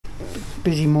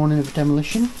busy morning of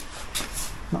demolition.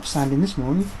 Not sanding this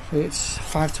morning, so it's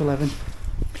 5 to 11.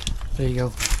 There you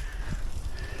go.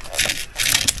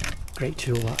 Great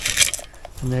tool that.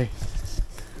 And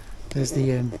there's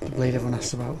the blade everyone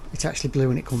asked about. It's actually blue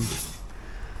when it comes.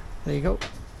 There you go.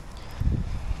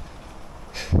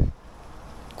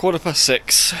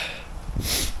 6:15.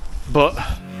 But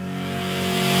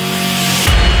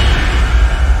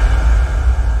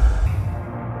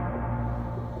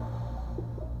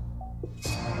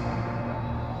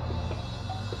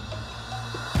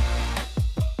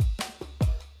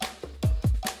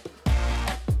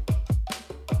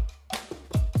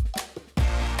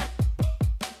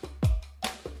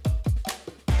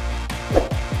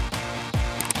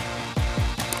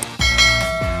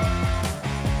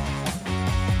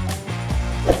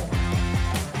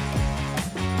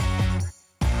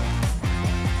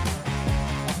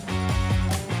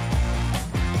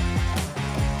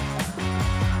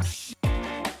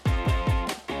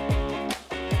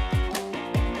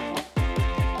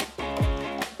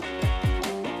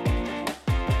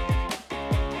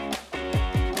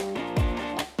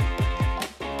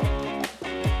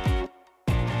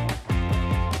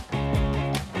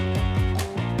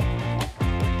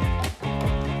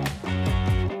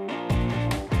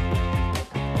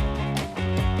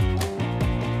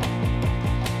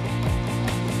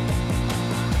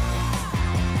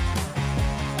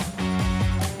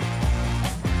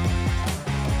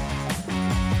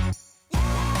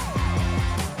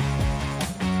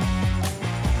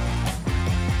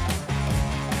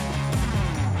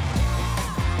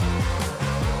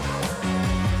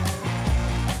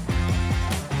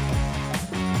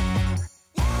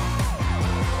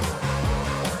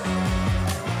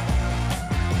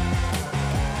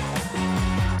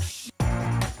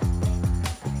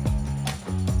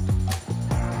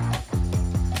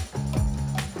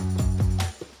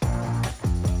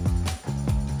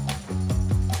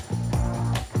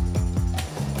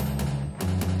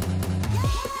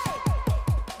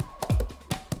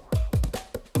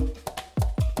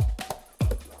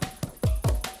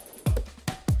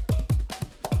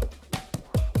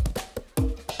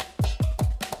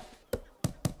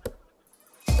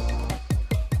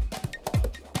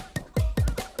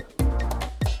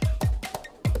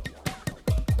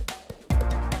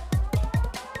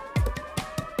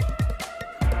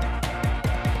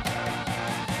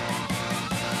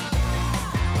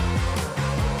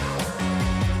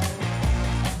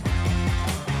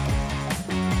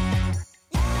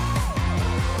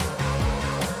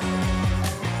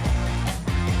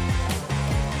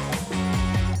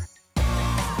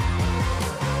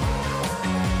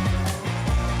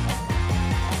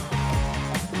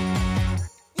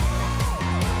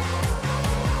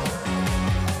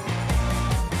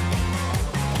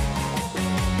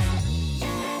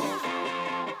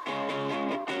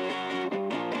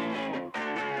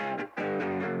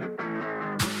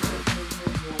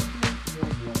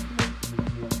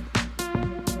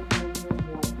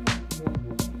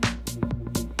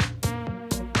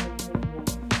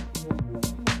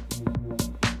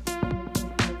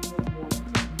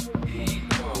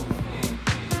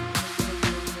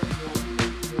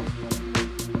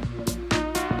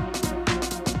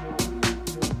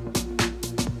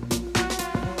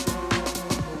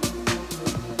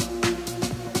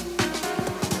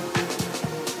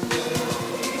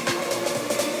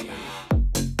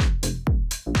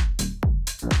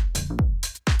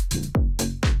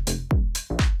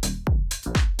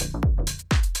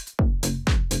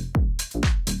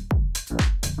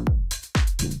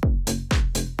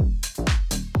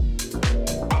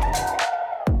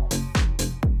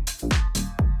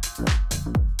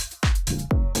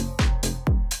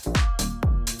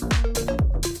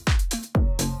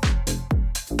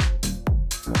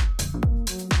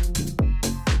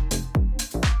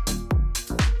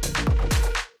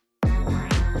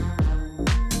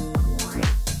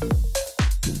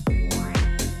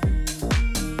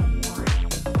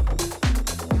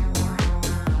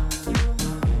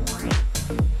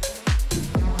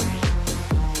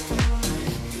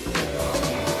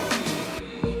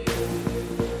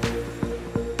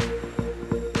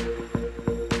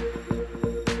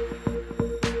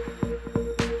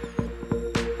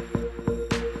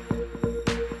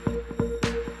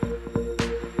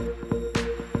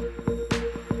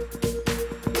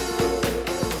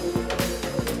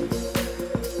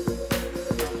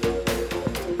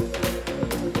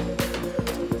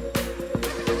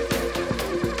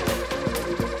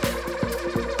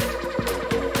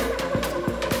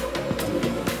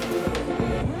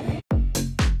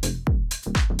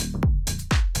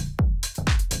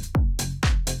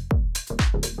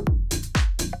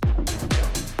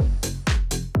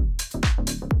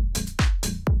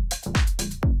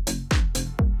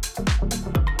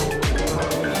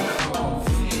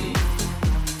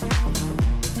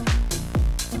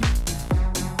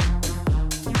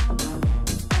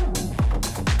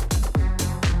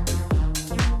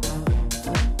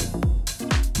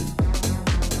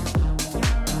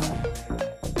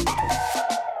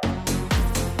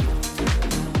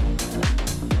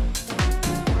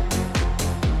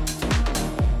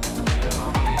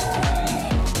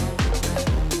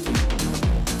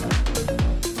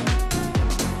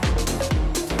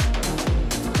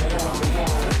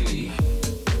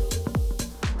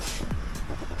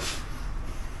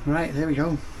Right, there we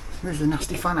go. There's the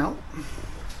nasty fan out.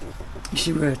 You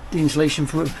see where the insulation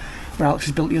for where Alex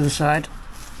has built the other side.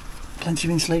 Plenty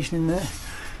of insulation in there.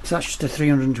 So that's just a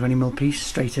 320mm piece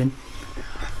straight in.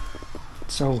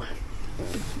 So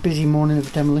busy morning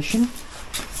of demolition.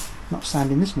 Not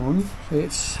sanding this morning, so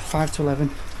it's 5 to 11.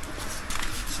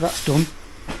 So that's done.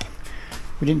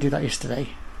 We didn't do that yesterday.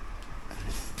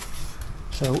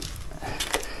 So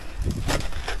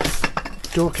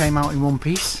door came out in one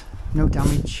piece, no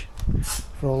damage.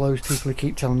 For all those people who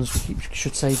keep telling us we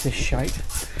should save this shite,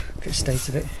 look at the state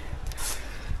of it.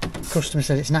 Customer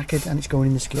said it's knackered and it's going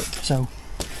in the skip, so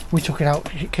we took it out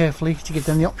carefully to give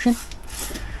them the option.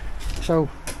 So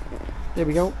there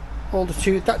we go. All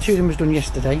the that toothing was done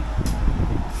yesterday,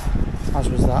 as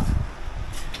was that.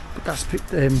 But that's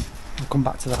we'll come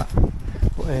back to that.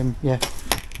 But yeah,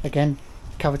 again,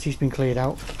 cavity's been cleared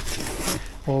out.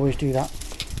 Always do that.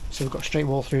 So we've got a straight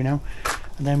wall through now,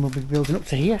 and then we'll be building up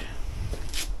to here,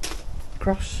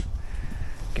 across,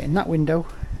 getting that window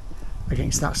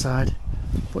against that side,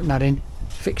 putting that in,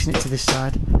 fixing it to this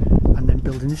side, and then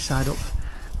building this side up.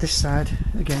 This side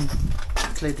again,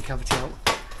 cleared the cavity out,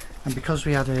 and because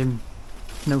we had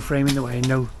no frame in the way,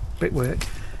 no brickwork,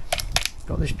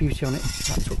 got this beauty on it.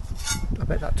 I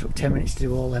bet that took 10 minutes to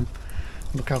do all them.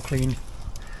 Look how clean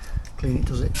it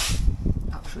does it.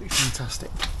 Absolutely fantastic.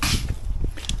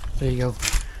 There you go.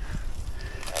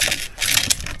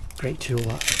 Great tool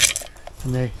that.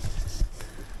 And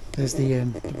there's the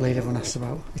blade everyone asks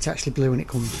about. It's actually blue when it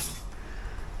comes.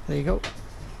 There you go.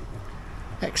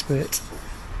 Expert.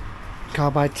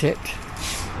 Carbide tipped.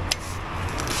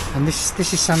 And this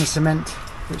is sand and cement.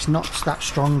 It's not that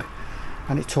strong,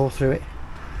 and it tore through it.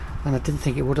 And I didn't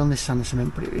think it would on this sand and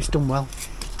cement, but it's done well.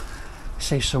 It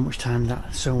saves so much time,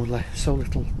 that so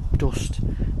little dust,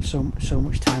 so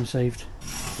much time saved.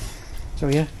 So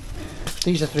yeah,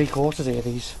 these are 3/4 here,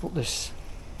 these up this.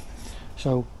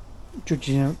 So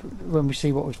judging when we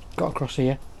see what we've got across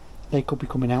here, they could be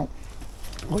coming out.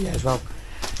 Oh yeah, as well,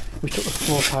 we took the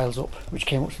floor tiles up, which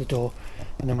came up to the door,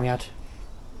 and then we had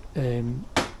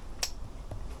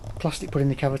plastic put in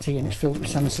the cavity, and it's filled with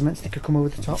sand and cement so they could come over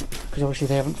the top, because obviously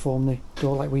they haven't formed the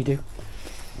door like we do.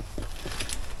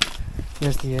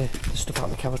 There's the stuff out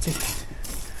of the cavity.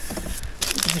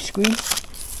 The screen.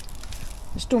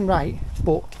 It's done right,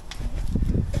 but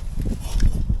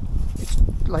it's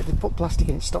like they put plastic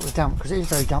in it to stop the damp, because it is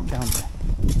very damp down there.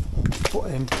 But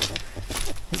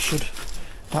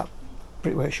that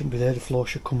brickwork shouldn't be there. The floor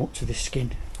should come up to this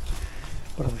skin.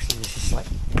 But obviously this is like,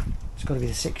 it's got to be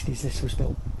the 60s this was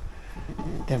built.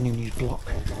 They haven't even used block.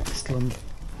 It's still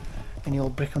any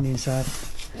old brick on the inside.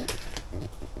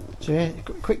 So yeah,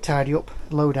 quick tidy up,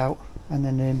 load out, and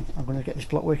then I'm going to get this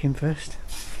block working first.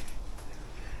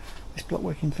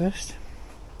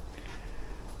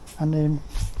 And then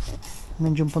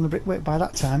jump on the brickwork. By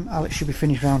that time Alex should be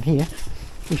finished around here.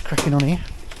 He's cracking on here.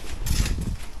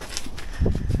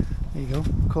 There you go,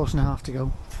 course and a half to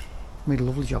go. Made a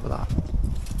lovely job of that.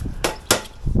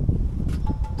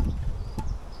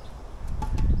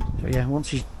 So yeah, once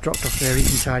he's dropped off there, he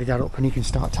can tidy that up, and he can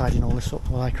start tidying all this up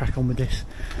while I crack on with this.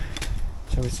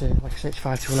 So it's like I said, it's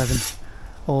 5 to 11.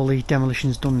 All the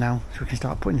demolition's done now, so we can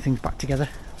start putting things back together.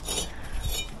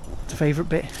 It's a favourite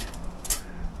bit.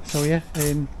 So yeah,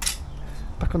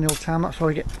 back on the old time. That's how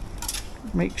I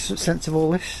make sense of all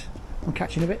this. I'm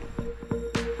catching a bit.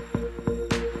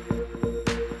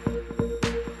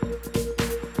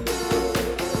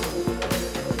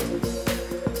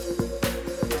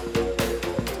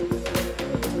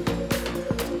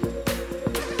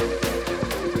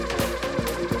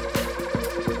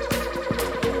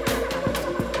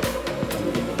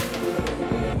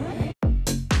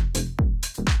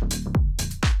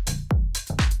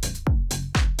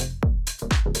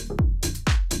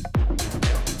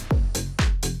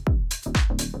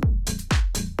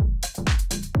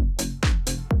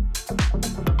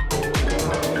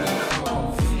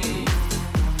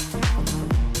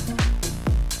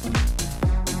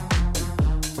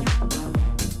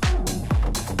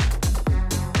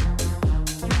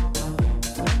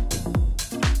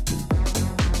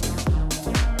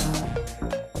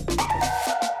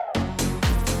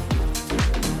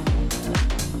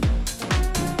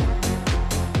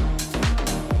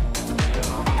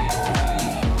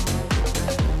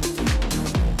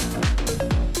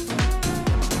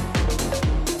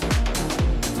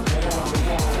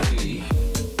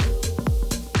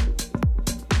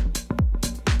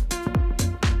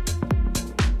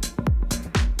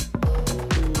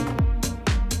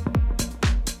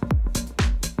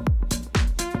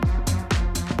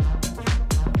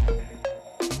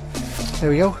 There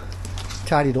we go,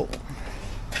 tidied up.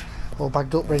 all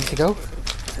bagged up, ready to go.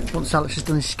 Once Alex has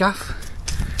done his scaff,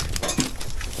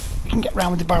 you can get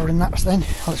round with the barrow and that. Then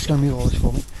Alex is going to move all this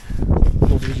for me.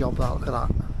 Lovely job, that. Look at that.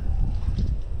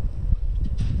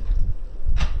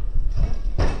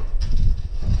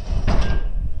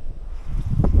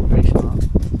 Very smart.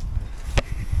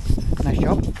 Nice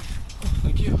job.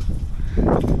 Thank you.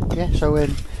 Yeah, so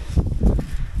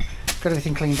got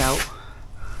everything cleaned out.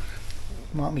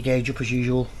 Mark my gauge up as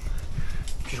usual.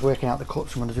 Just working out the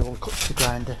cuts. I'm going to do all the cuts to the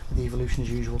grinder with the evolution as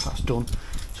usual. That's done.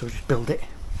 So we just build it,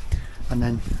 and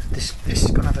then this is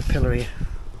going to have a pillar here.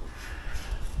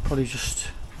 Probably just,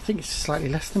 I think it's slightly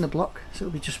less than a block. So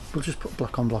it'll be we'll just put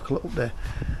block on block up there.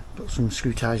 Put some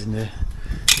screw ties in there.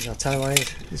 There's our tie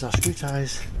wires. There's our screw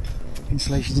ties.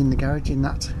 Insulation's in the garage in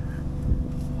that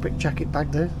brick jacket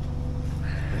bag there.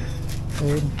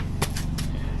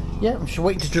 Yeah, I'm just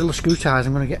waiting to drill the screw ties.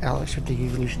 I'm going to get Alex with the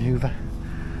Evolution Hoover.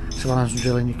 So while I'm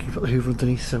drilling, you can put the Hoover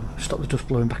underneath, so stop the dust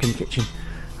blowing back in the kitchen,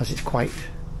 as it's quite,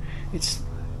 it's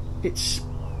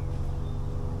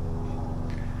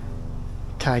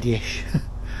tidy-ish,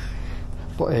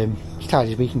 but as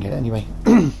tidy as we can get it anyway.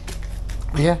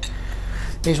 But yeah,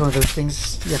 here's one of those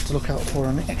things you have to look out for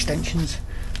on extensions.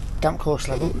 Damp course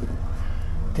level.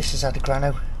 This has had a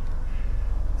grano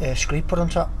screed put on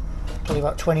top, probably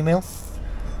about 20mm.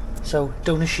 So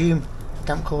don't assume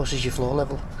damp course is your floor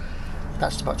level.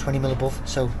 That's about 20mm above.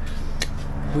 So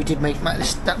we did make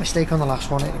that mistake on the last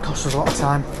one. It cost us a lot of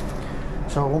time.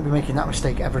 So I won't be making that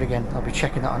mistake ever again. I'll be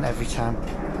checking that on every time,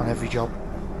 on every job.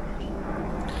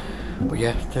 But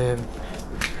yeah,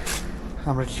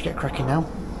 I'm ready to get cracking now.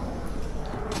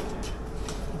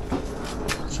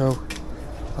 So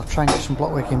I'll try and get some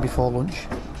block work in before lunch.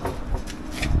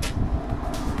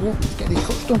 Yeah, let's get these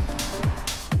cuts done.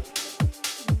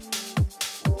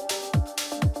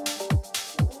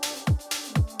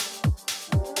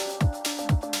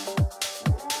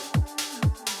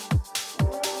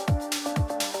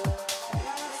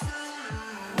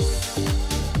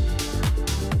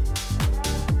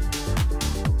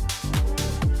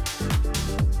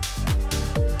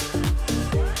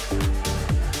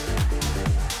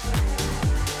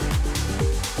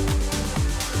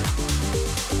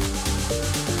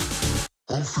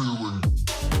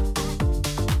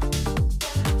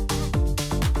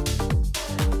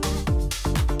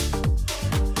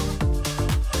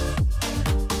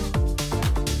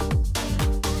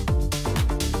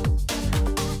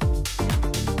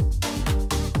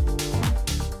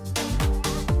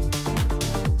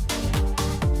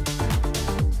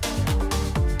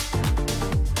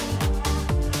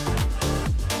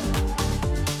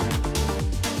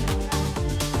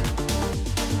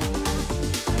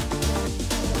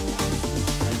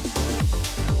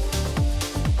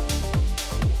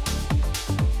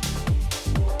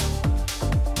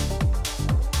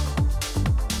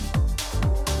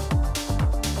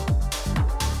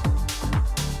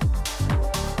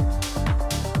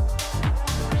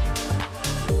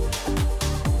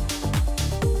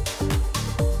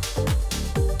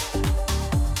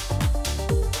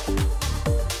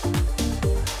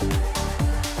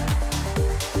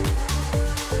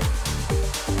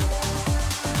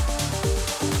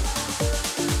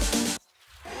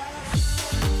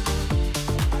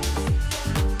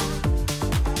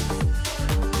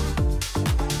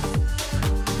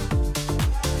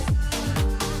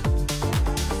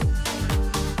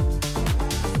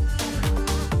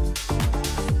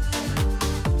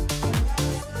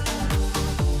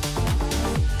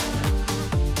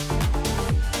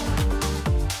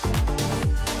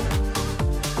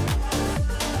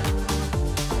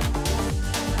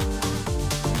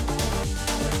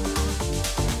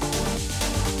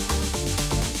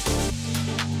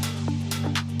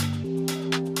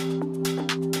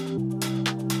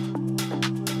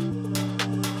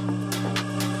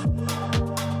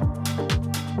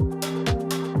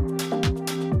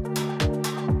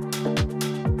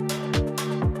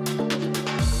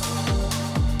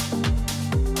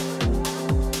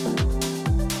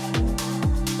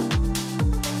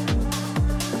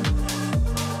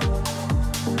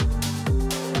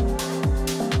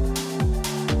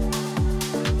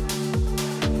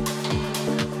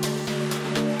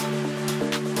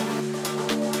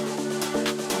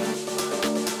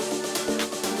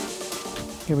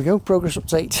 Here we go, progress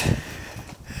update.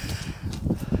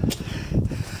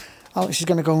 Alex is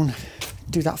going to go and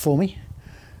do that for me,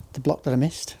 the block that I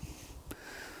missed.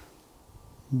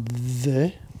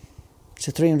 There. It's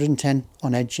a 310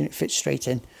 on edge and it fits straight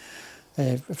in.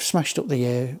 I've smashed up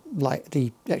the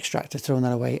the extractor, thrown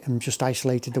that away and just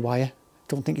isolated the wire.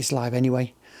 Don't think it's live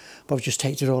anyway, but I've just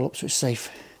taped it all up so it's safe.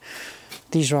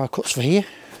 These are our cuts for here,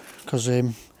 because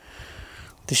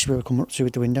this is where we come up to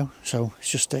with the window. So it's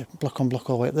just a block on block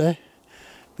all the way up there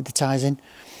with the ties in.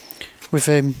 With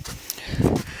we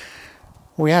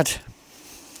have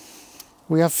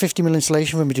 50mm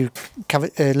insulation when we do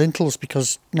lintels,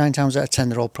 because 9 times out of 10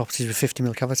 they're all properties with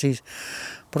 50mm cavities.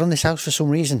 But on this house, for some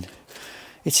reason,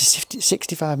 it's a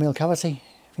 65mm cavity.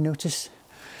 If you notice,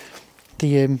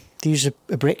 they use a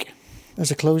brick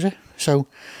as a closer. So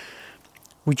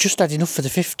we just had enough for the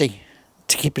 50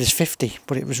 to keep it as 50,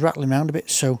 but it was rattling around a bit.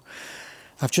 So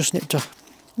I've just nipped off,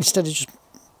 instead of just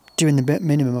doing the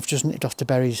minimum, I've just nipped off the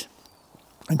berries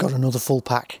and got another full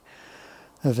pack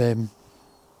of 50mm.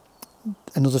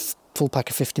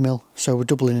 So we're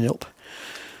doubling it up.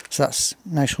 So that's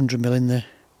nice 100mm in there,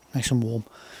 nice and warm.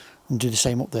 And do the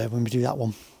same up there when we do that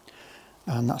one.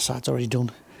 And that side's already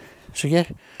done. So yeah,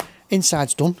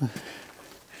 inside's done.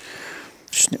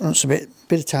 Just wants a bit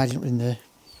of tidying up in there.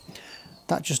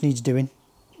 That just needs doing.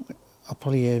 I'll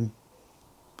probably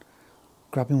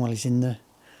grab him while he's in there,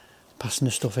 passing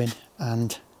the stuff in,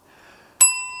 and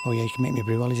oh yeah, you can make me a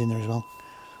brew while he's in there as well.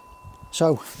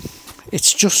 So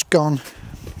it's just gone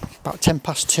about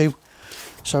 2:10,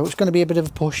 so it's going to be a bit of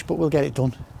a push, but we'll get it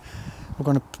done. We're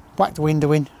going to whack the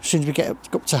window in as soon as we get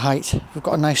up to height. We've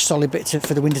got a nice solid bit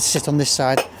for the window to sit on this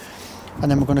side, and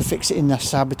then we're going to fix it in this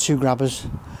side with 2 grabbers,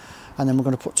 and then we're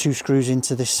going to put 2 screws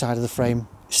into this side of the frame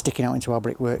sticking out into our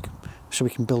brickwork so we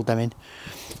can build them in.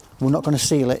 We're not going to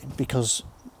seal it because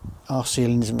our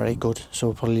sealing isn't very good, so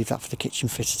we'll probably leave that for the kitchen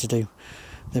fitter to do.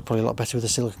 They're probably a lot better with a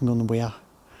silicone gun than we are.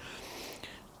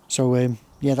 So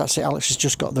yeah, that's it. Alex has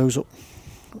just got those up.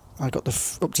 I got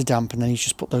the up to damp, and then he's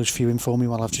just put those few in for me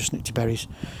while I've just nicked the berries.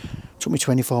 Took me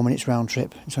 24 minutes round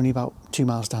trip. It's only about 2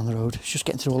 miles down the road. It's just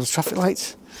getting through all the traffic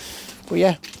lights. But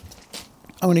yeah,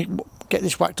 I'm going to get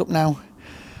this whacked up now,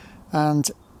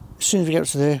 and as soon as we get up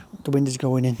to there, the window's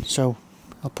going in. So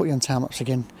I'll put you on time lapse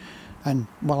again, and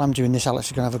while I'm doing this, Alex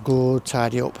is going to have a good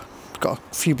tidy up. Got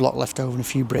a few block left over and a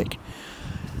few brick.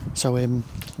 So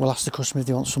we'll ask the customer if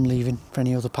they want some leaving for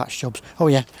any other patch jobs. Oh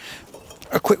yeah,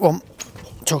 a quick one.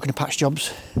 Talking of patch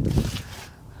jobs,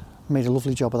 made a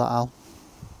lovely job of that, Al.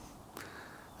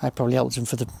 I probably helped him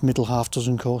for the middle half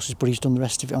dozen courses, but he's done the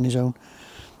rest of it on his own,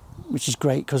 which is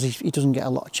great because he doesn't get a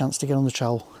lot of chance to get on the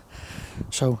trowel.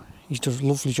 So he's done a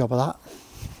lovely job of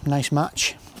that. Nice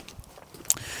match.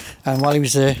 And while he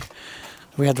was there,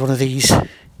 we had one of these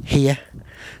here,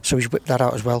 so he's whipped that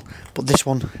out as well. But this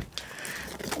one,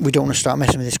 we don't want to start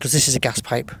messing with this because this is a gas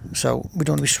pipe, so we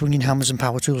don't want to be swinging hammers and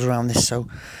power tools around this. So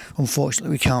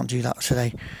unfortunately we can't do that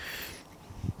today.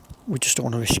 We just don't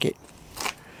want to risk it.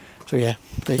 So yeah,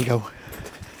 there you go.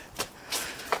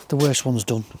 The worst one's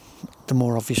done, the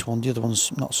more obvious one, the other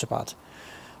one's not so bad.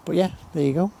 But yeah, there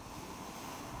you go.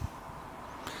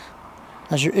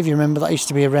 If you remember, that used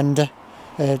to be a render,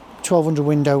 1200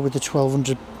 window with the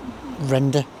 1200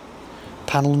 render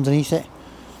panel underneath it,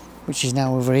 which is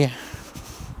now over here.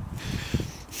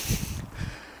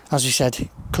 As we said,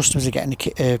 customers are getting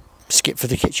a skip for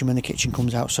the kitchen when the kitchen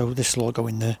comes out, so this will all go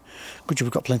in there. Good job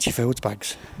we've got plenty of foods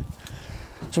bags.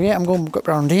 So yeah, I'm going to go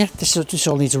around here. This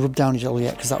all needs a rub down all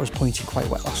yet because that was pointed quite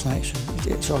wet last night, so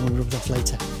it's all going to be rubbed off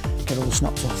later. Get all the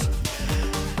snaps off.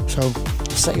 So I'll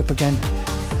set you up again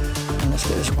and let's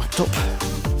get this whacked up.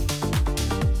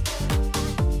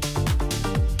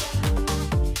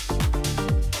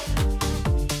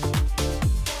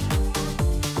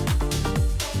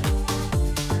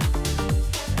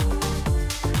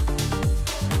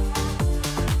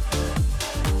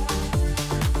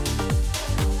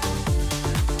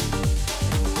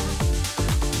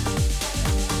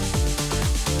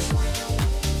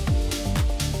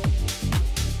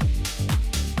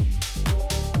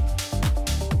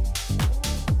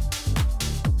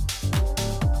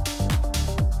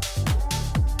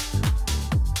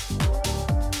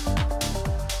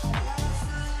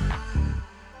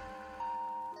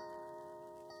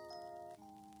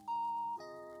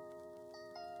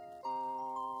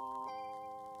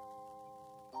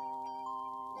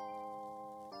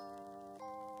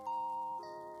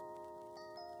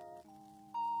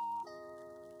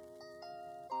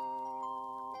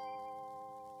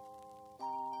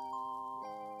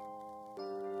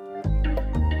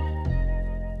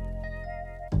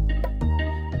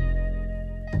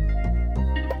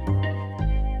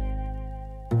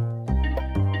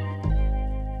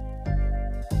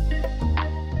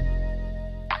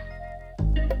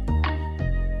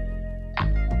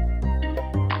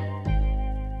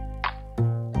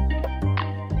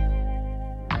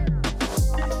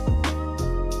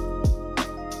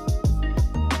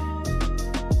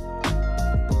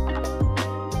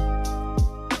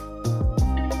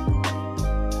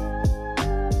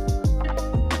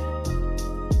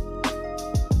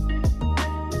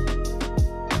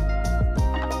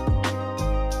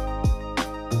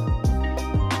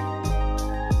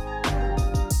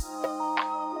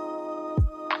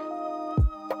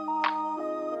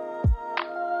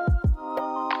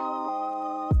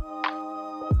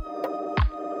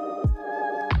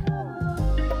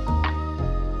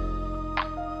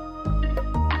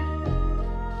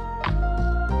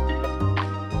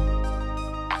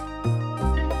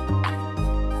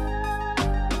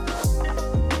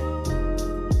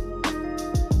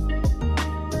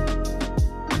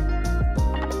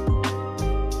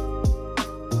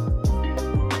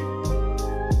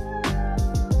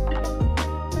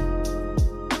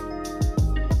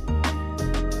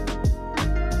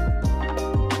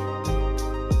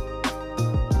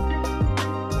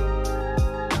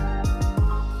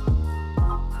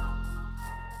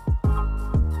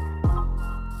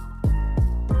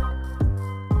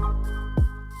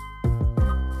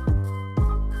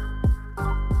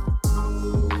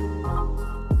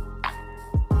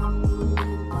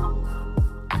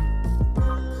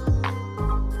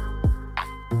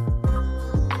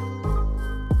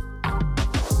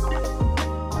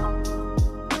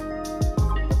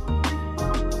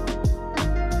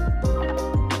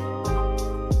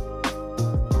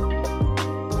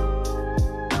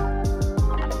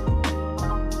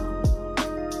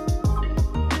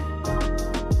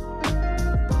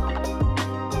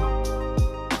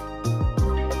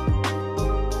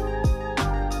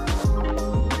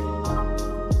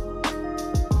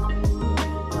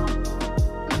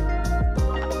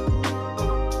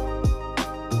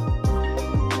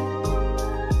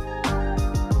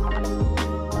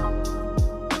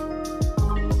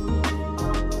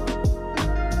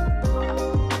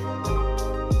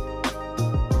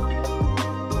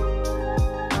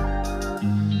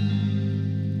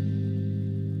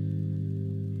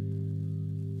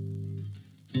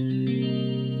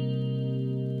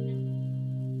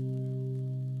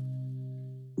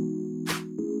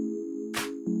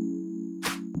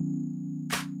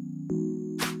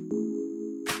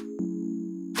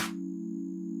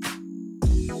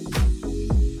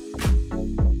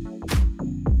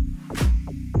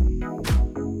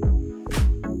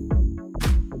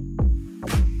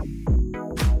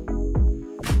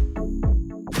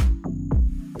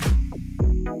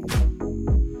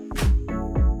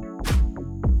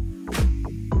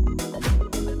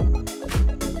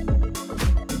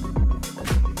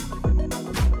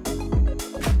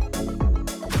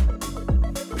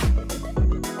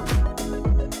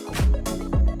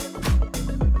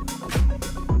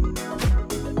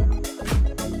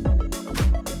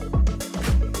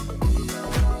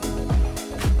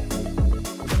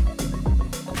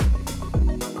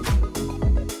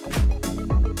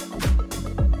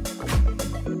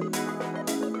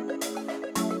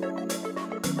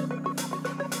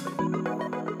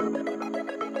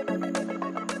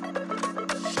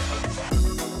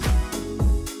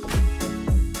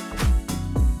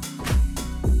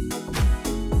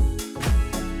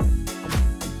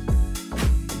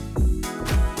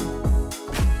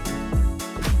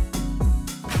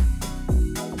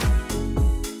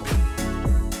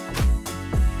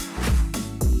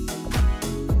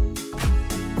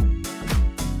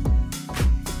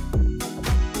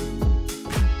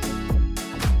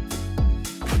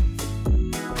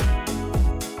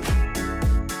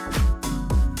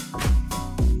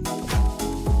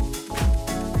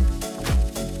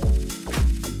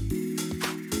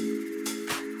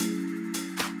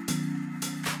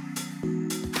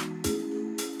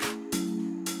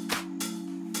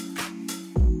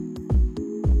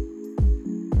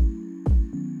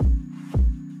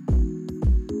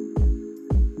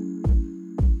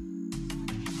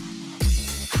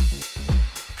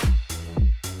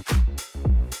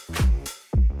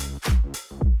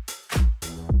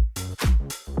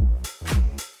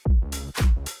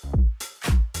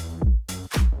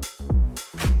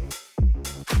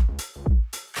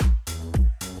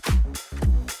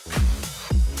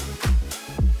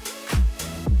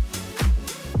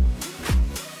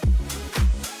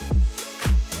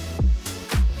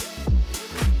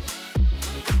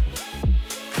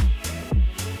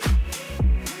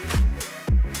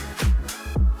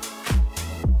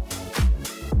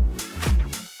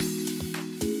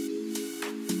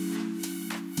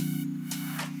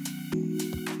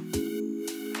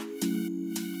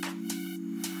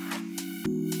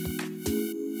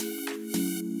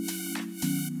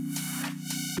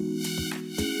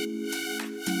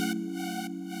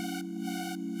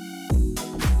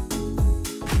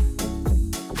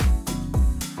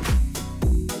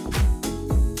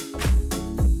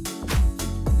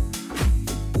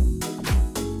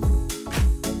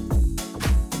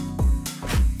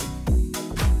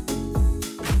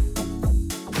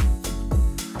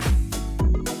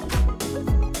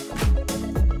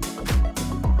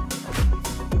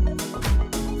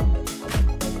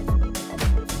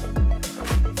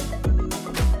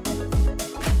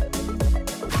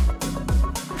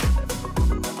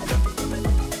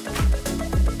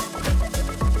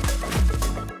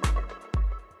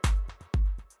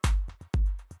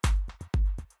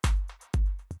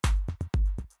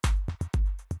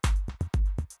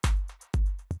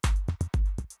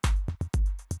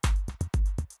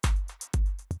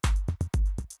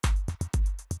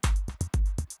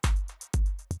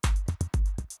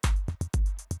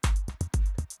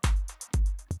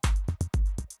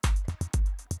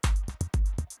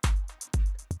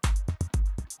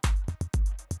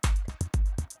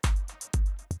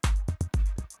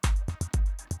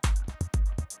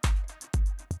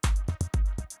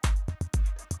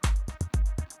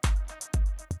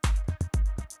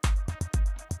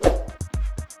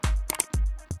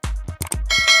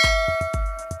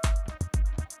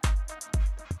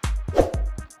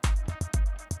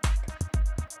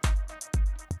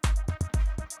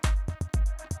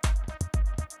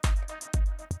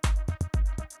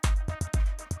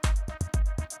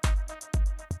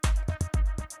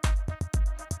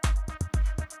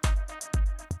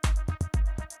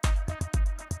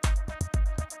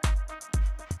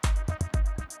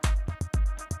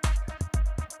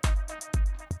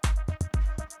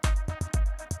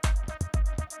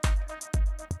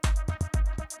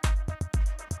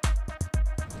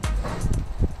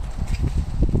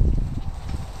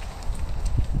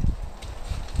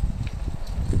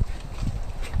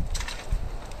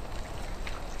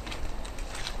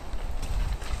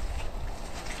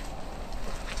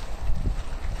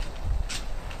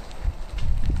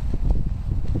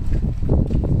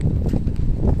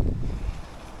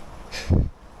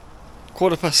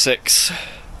 6:15.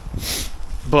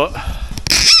 But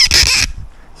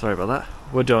sorry about that.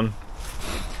 We're done.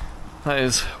 That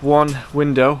is one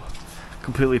window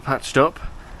completely patched up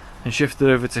and shifted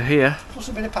over to here. Plus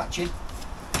a bit of patching.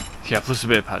 Yeah, plus a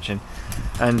bit of patching.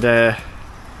 And a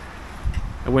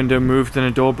window moved and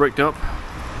a door bricked up.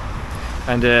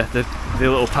 And the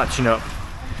little patching up.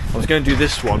 I was going to do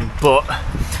this one, but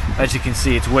as you can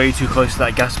see, it's way too close to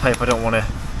that gas pipe. I don't want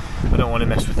to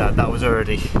mess with that. That was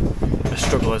already a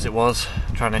struggle as it was,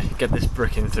 trying to get this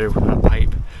brick in through that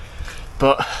pipe.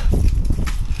 But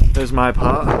there's my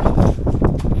part,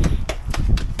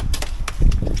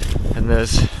 and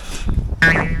there's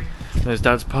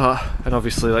Dad's part, and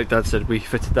obviously, like Dad said, we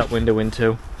fitted that window in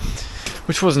too,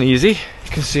 which wasn't easy.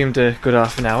 It consumed a good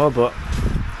half an hour, but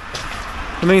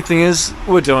the main thing is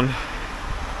we're done.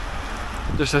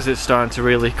 Just as it's starting to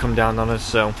really come down on us,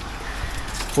 so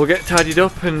we'll get tidied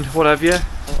up and what have you.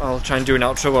 I'll try and do an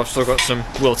outro. I've still got some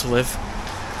will to live.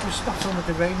 We're spot on with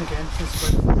the rain again.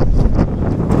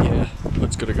 Yeah,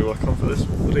 that's gotta go back on for this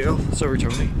video. Sorry,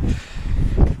 Tony.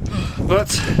 But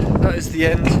that is the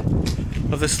end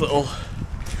of this little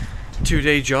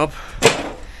 2-day job.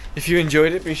 If you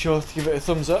enjoyed it, be sure to give it a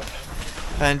thumbs up.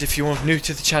 And if you're new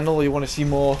to the channel or you want to see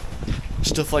more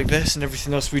stuff like this and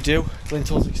everything else we do,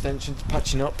 lintels, extensions,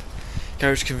 patching up,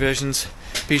 garage conversions,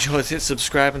 be sure to hit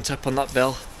subscribe and tap on that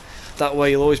bell. That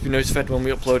way you'll always be notified when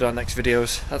we upload our next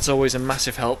videos. That's always a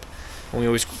massive help, and we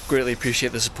always greatly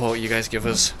appreciate the support you guys give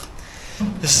us.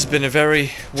 This has been a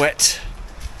very wet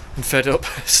and fed up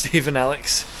Steve and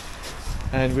Alex,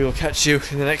 and we will catch you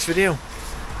in the next video.